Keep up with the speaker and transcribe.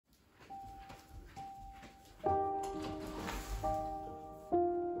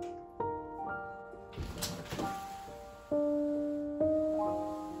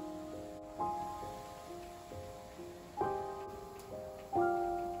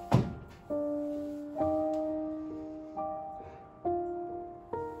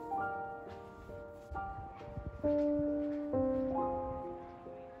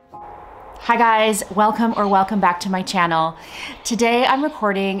Hi guys, welcome back to my channel. Today I'm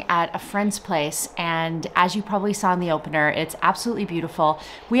recording at a friend's place, and as you probably saw in the opener, it's absolutely beautiful.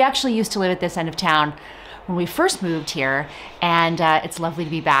 We actually used to live at this end of town when we first moved here, and it's lovely to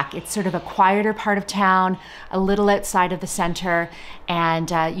be back. It's sort of a quieter part of town, a little outside of the center,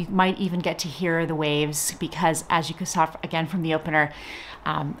 and you might even get to hear the waves because, as you saw again from the opener,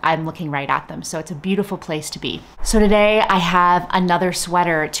 I'm looking right at them. So it's a beautiful place to be. So today I have another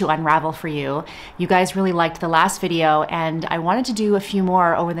sweater to unravel for you. You guys really liked the last video, and I wanted to do a few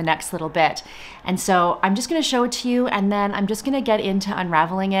more over the next little bit. And so I'm just gonna show it to you, and then I'm just gonna get into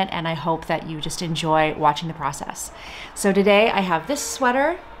unraveling it, and I hope that you just enjoy watching the process. So today I have this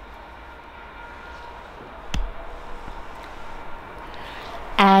sweater.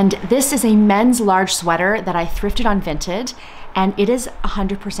 And this is a men's large sweater that I thrifted on Vinted, and it is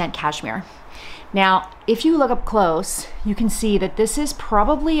 100% cashmere. Now, if you look up close, you can see that this is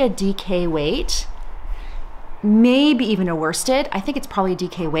probably a DK weight, maybe even a worsted. I think it's probably a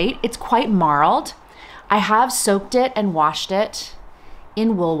DK weight. It's quite marled. I have soaked it and washed it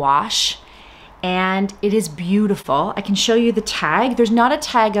in wool wash, and it is beautiful. I can show you the tag. There's not a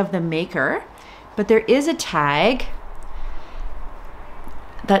tag of the maker, but there is a tag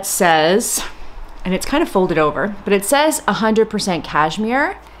that says, and it's kind of folded over, but it says 100%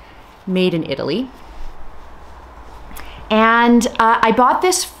 cashmere, made in Italy. And I bought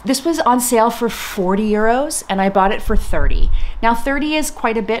this was on sale for 40 euros, and I bought it for 30. Now 30 is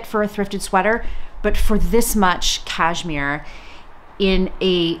quite a bit for a thrifted sweater, but for this much cashmere in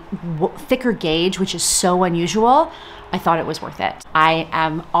a thicker gauge, which is so unusual, I thought it was worth it. I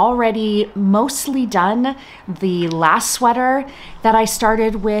am already mostly done the last sweater that I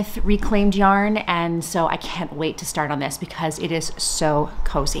started with reclaimed yarn, and so I can't wait to start on this because it is so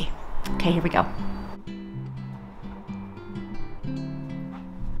cozy. Okay, here we go.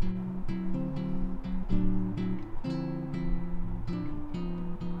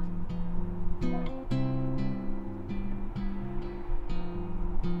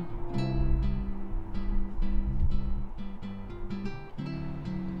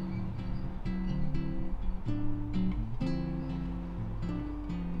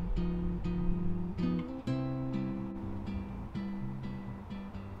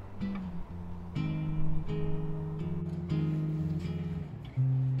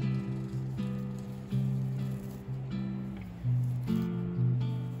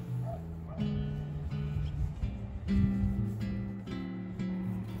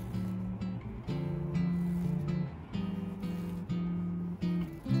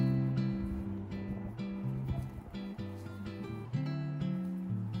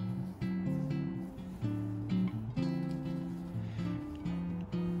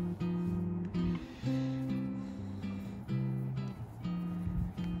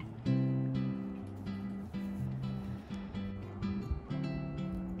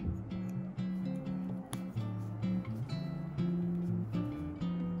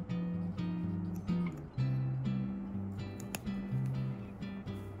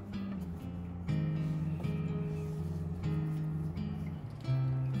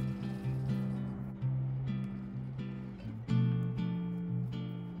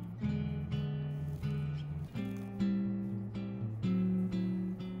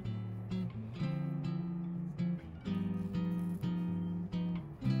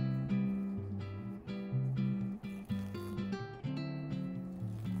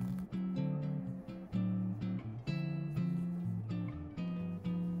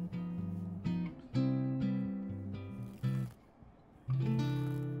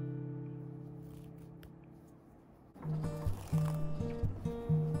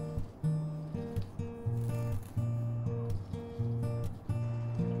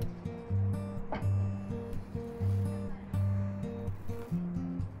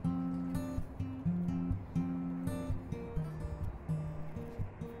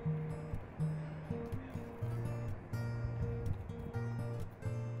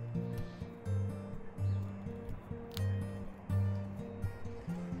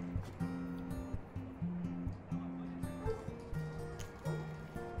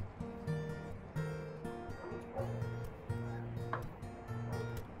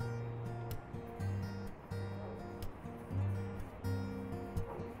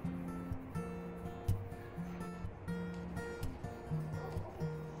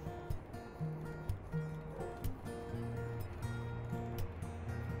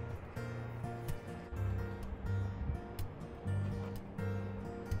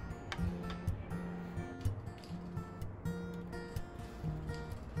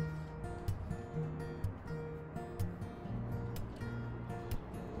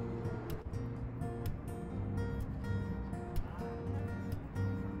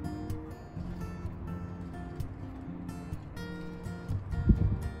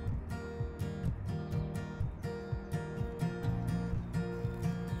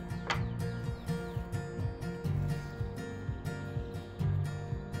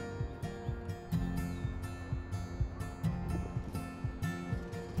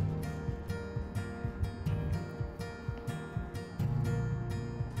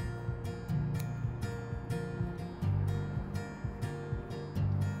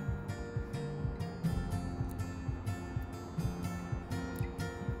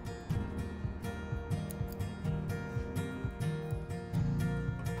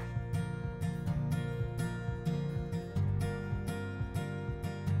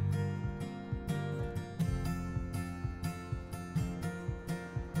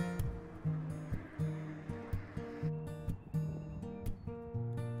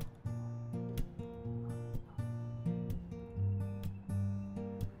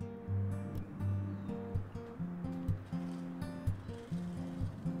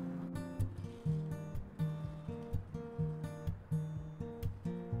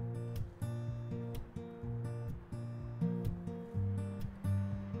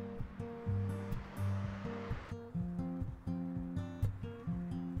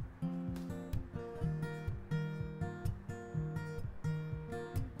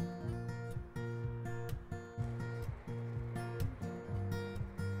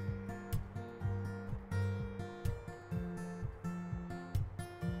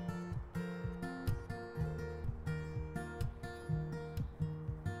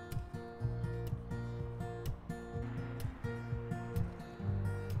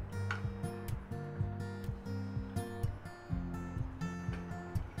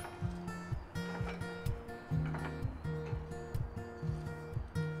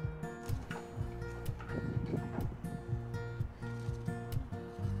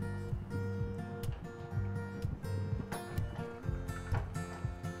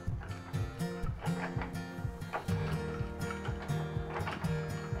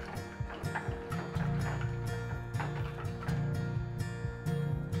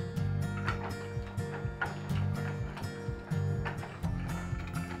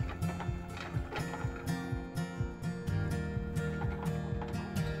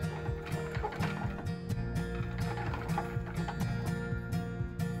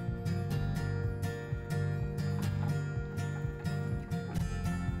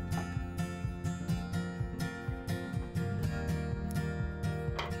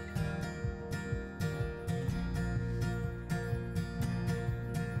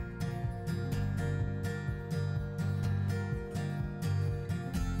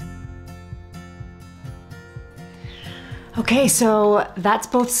 Okay, so that's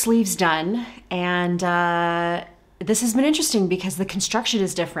both sleeves done, and this has been interesting because the construction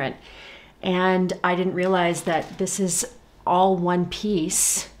is different, and I didn't realize that this is all one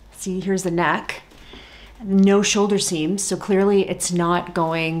piece. See, here's the neck, no shoulder seams, so clearly it's not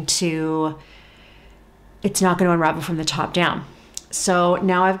going to unravel from the top down. So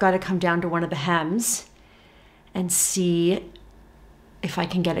now I've got to come down to one of the hems and see if I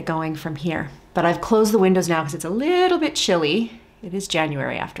can get it going from here. But I've closed the windows now because it's a little bit chilly. It is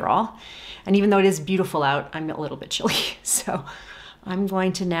January after all. And even though it is beautiful out, I'm a little bit chilly. So I'm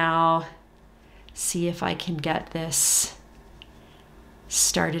going to now see if I can get this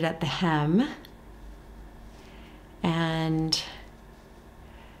started at the hem and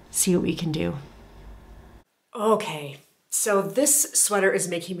see what we can do. Okay, so this sweater is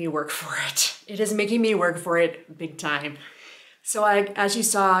making me work for it. It is making me work for it big time. So as you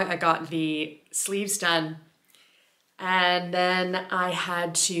saw, I got the sleeves done, and then I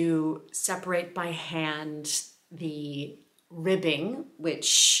had to separate by hand the ribbing,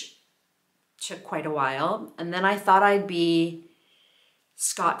 which took quite a while. And then I thought I'd be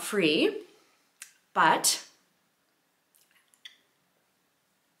scot-free, but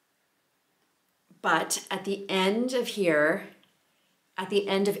at the end of here, at the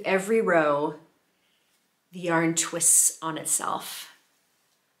end of every row, the yarn twists on itself.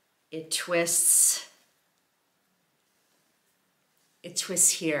 It twists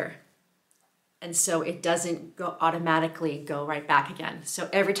here. And so it doesn't automatically go right back again. So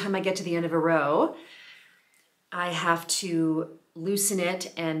every time I get to the end of a row, I have to loosen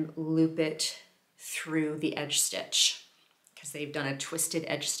it and loop it through the edge stitch because they've done a twisted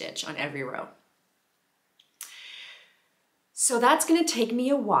edge stitch on every row. So that's gonna take me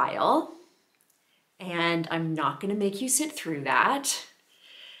a while, and I'm not gonna make you sit through that.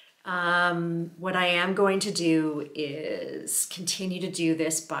 What I am going to do is continue to do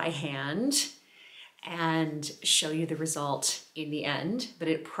this by hand and show you the result in the end, but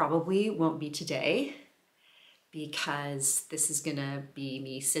it probably won't be today because this is gonna be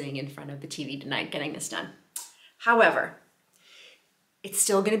me sitting in front of the TV tonight getting this done. However, it's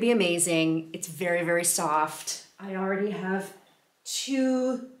still gonna be amazing. It's very, very soft. I already have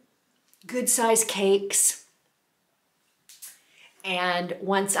 2 good sized cakes. And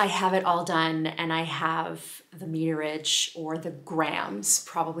once I have it all done and I have the meterage or the grams,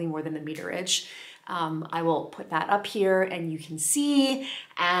 probably more than the meterage, I will put that up here and you can see.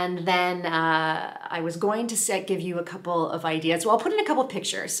 And then I was going to give you a couple of ideas. Well, I'll put in a couple of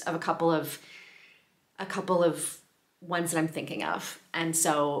pictures of a couple of ones that I'm thinking of. And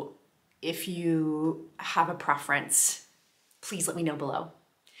so if you have a preference, please let me know below.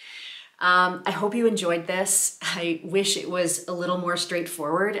 I hope you enjoyed this. I wish it was a little more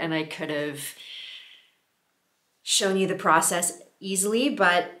straightforward and I could have shown you the process easily,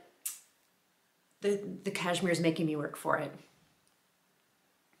 but the cashmere is making me work for it.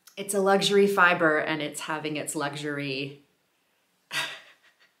 It's a luxury fiber and it's having its luxury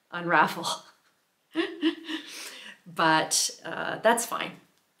unravel. But that's fine.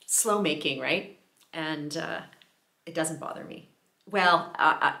 Slow making, right? And it doesn't bother me. Well,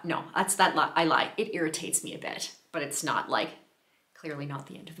 no, I lie. It irritates me a bit, but it's not clearly not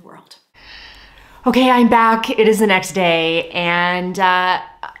the end of the world. Okay, I'm back. It is the next day, and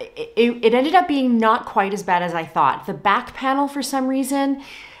it ended up being not quite as bad as I thought. The back panel, for some reason,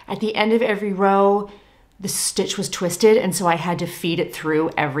 at the end of every row, the stitch was twisted, and so I had to feed it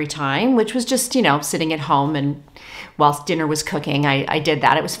through every time, which was just, you know, sitting at home, and whilst dinner was cooking, I did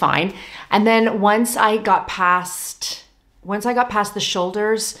that. It was fine. And then once I got past the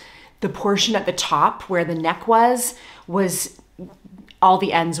shoulders, the portion at the top where the neck was all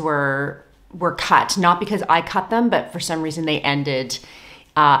the ends were cut, not because I cut them, but for some reason they ended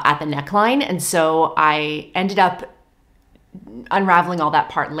at the neckline. And so I ended up unraveling all that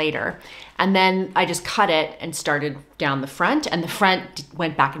part later. And then I just cut it and started down the front, and the front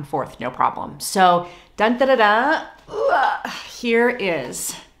went back and forth, no problem. So dun da da da, here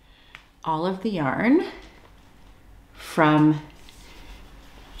is all of the yarn from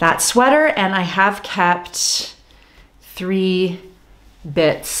that sweater, and I have kept 3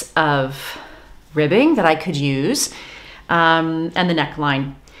 bits of ribbing that I could use, and the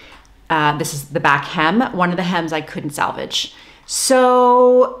neckline. This is the back hem. One of the hems I couldn't salvage.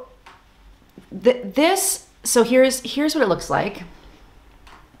 So here's what it looks like.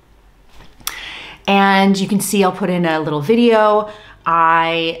 And you can see, I'll put in a little video.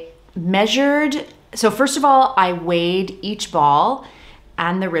 I measured, so first of all, I weighed each ball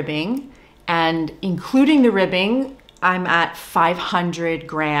and the ribbing, and including the ribbing, I'm at 500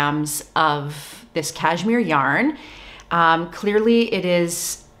 grams of this cashmere yarn. Clearly it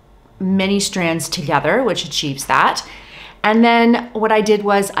is many strands together, which achieves that. And then what I did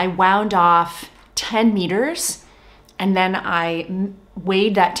was I wound off 10 meters, and then I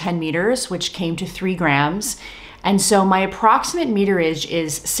weighed that 10 meters, which came to 3 grams. And so my approximate meterage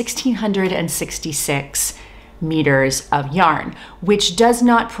is 1,666 meters of yarn, which does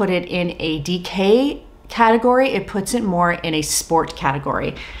not put it in a DK category. It puts it more in a sport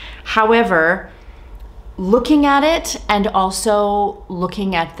category. However, looking at it and also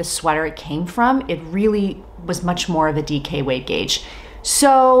looking at the sweater it came from, it really was much more of a DK weight gauge.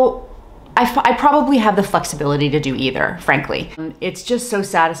 So I probably have the flexibility to do either, frankly. It's just so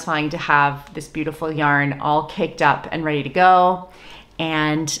satisfying to have this beautiful yarn all caked up and ready to go.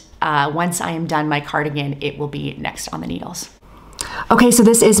 And once I am done my cardigan, it will be next on the needles. Okay, so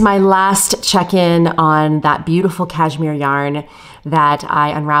this is my last check-in on that beautiful cashmere yarn that I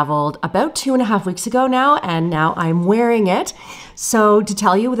unraveled about 2.5 weeks ago now, and now I'm wearing it. So to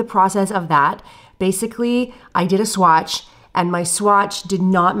tell you the process of that, basically I did a swatch, and my swatch did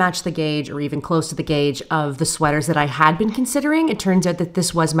not match the gauge or even close to the gauge of the sweaters that I had been considering. It turns out that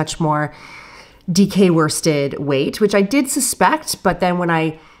this was much more DK worsted weight, which I did suspect, but then when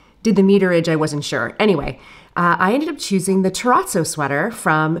I did the meterage, I wasn't sure. Anyway, I ended up choosing the Terrazzo sweater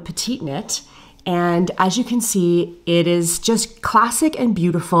from Petite Knit, and as you can see, it is just classic and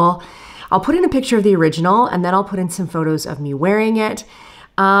beautiful. I'll put in a picture of the original, and then I'll put in some photos of me wearing it.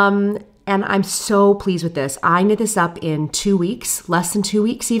 And I'm so pleased with this. I knit this up in 2 weeks, less than 2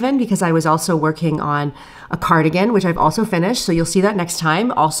 weeks even, because I was also working on a cardigan, which I've also finished. So you'll see that next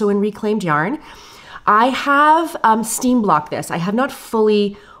time, also in reclaimed yarn. I have steam blocked this. I have not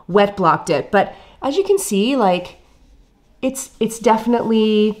fully wet blocked it, but as you can see, like it's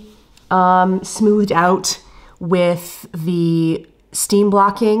definitely smoothed out with the steam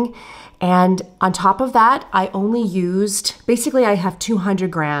blocking. And on top of that, I only used, basically I have 200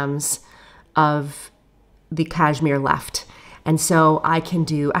 grams of the cashmere left. And so I can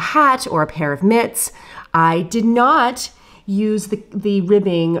do a hat or a pair of mitts. I did not use the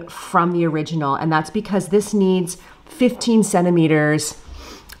ribbing from the original, and that's because this needs 15 centimeters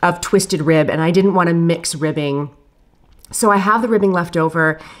of twisted rib, and I didn't want to mix ribbing. So I have the ribbing left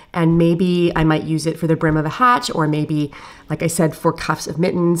over, and maybe I might use it for the brim of a hat, or maybe, like I said, for cuffs of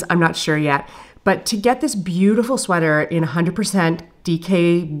mittens. I'm not sure yet. But to get this beautiful sweater in 100%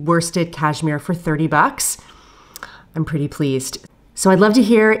 DK worsted cashmere for 30 bucks, I'm pretty pleased. So I'd love to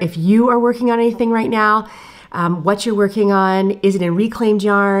hear if you are working on anything right now, what you're working on. Is it in reclaimed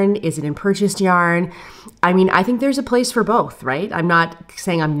yarn? Is it in purchased yarn? I mean, I think there's a place for both, right? I'm not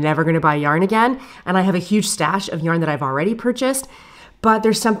saying I'm never going to buy yarn again, and I have a huge stash of yarn that I've already purchased, but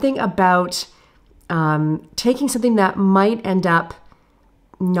there's something about taking something that might end up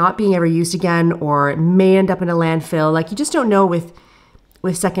not being ever used again, or may end up in a landfill. Like, you just don't know with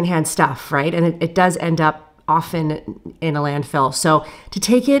secondhand stuff, right? And it does end up often in a landfill. So to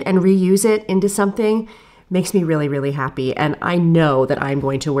take it and reuse it into something makes me really, really happy. And I know that I'm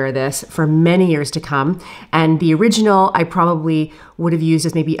going to wear this for many years to come. And the original, I probably would have used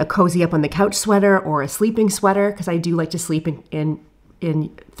as maybe a cozy up on the couch sweater or a sleeping sweater, because I do like to sleep in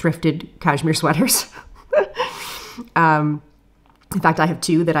thrifted cashmere sweaters. In fact, I have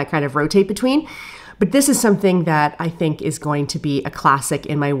 2 that I kind of rotate between. But this is something that I think is going to be a classic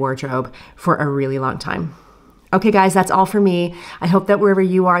in my wardrobe for a really long time. Okay, guys, that's all for me. I hope that wherever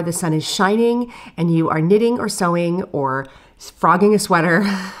you are, the sun is shining and you are knitting or sewing or frogging a sweater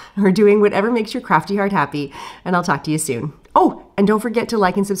or doing whatever makes your crafty heart happy. And I'll talk to you soon. Oh, and don't forget to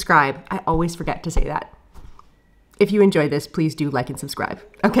like and subscribe. I always forget to say that. If you enjoy this, please do like and subscribe.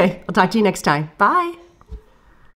 Okay, I'll talk to you next time. Bye.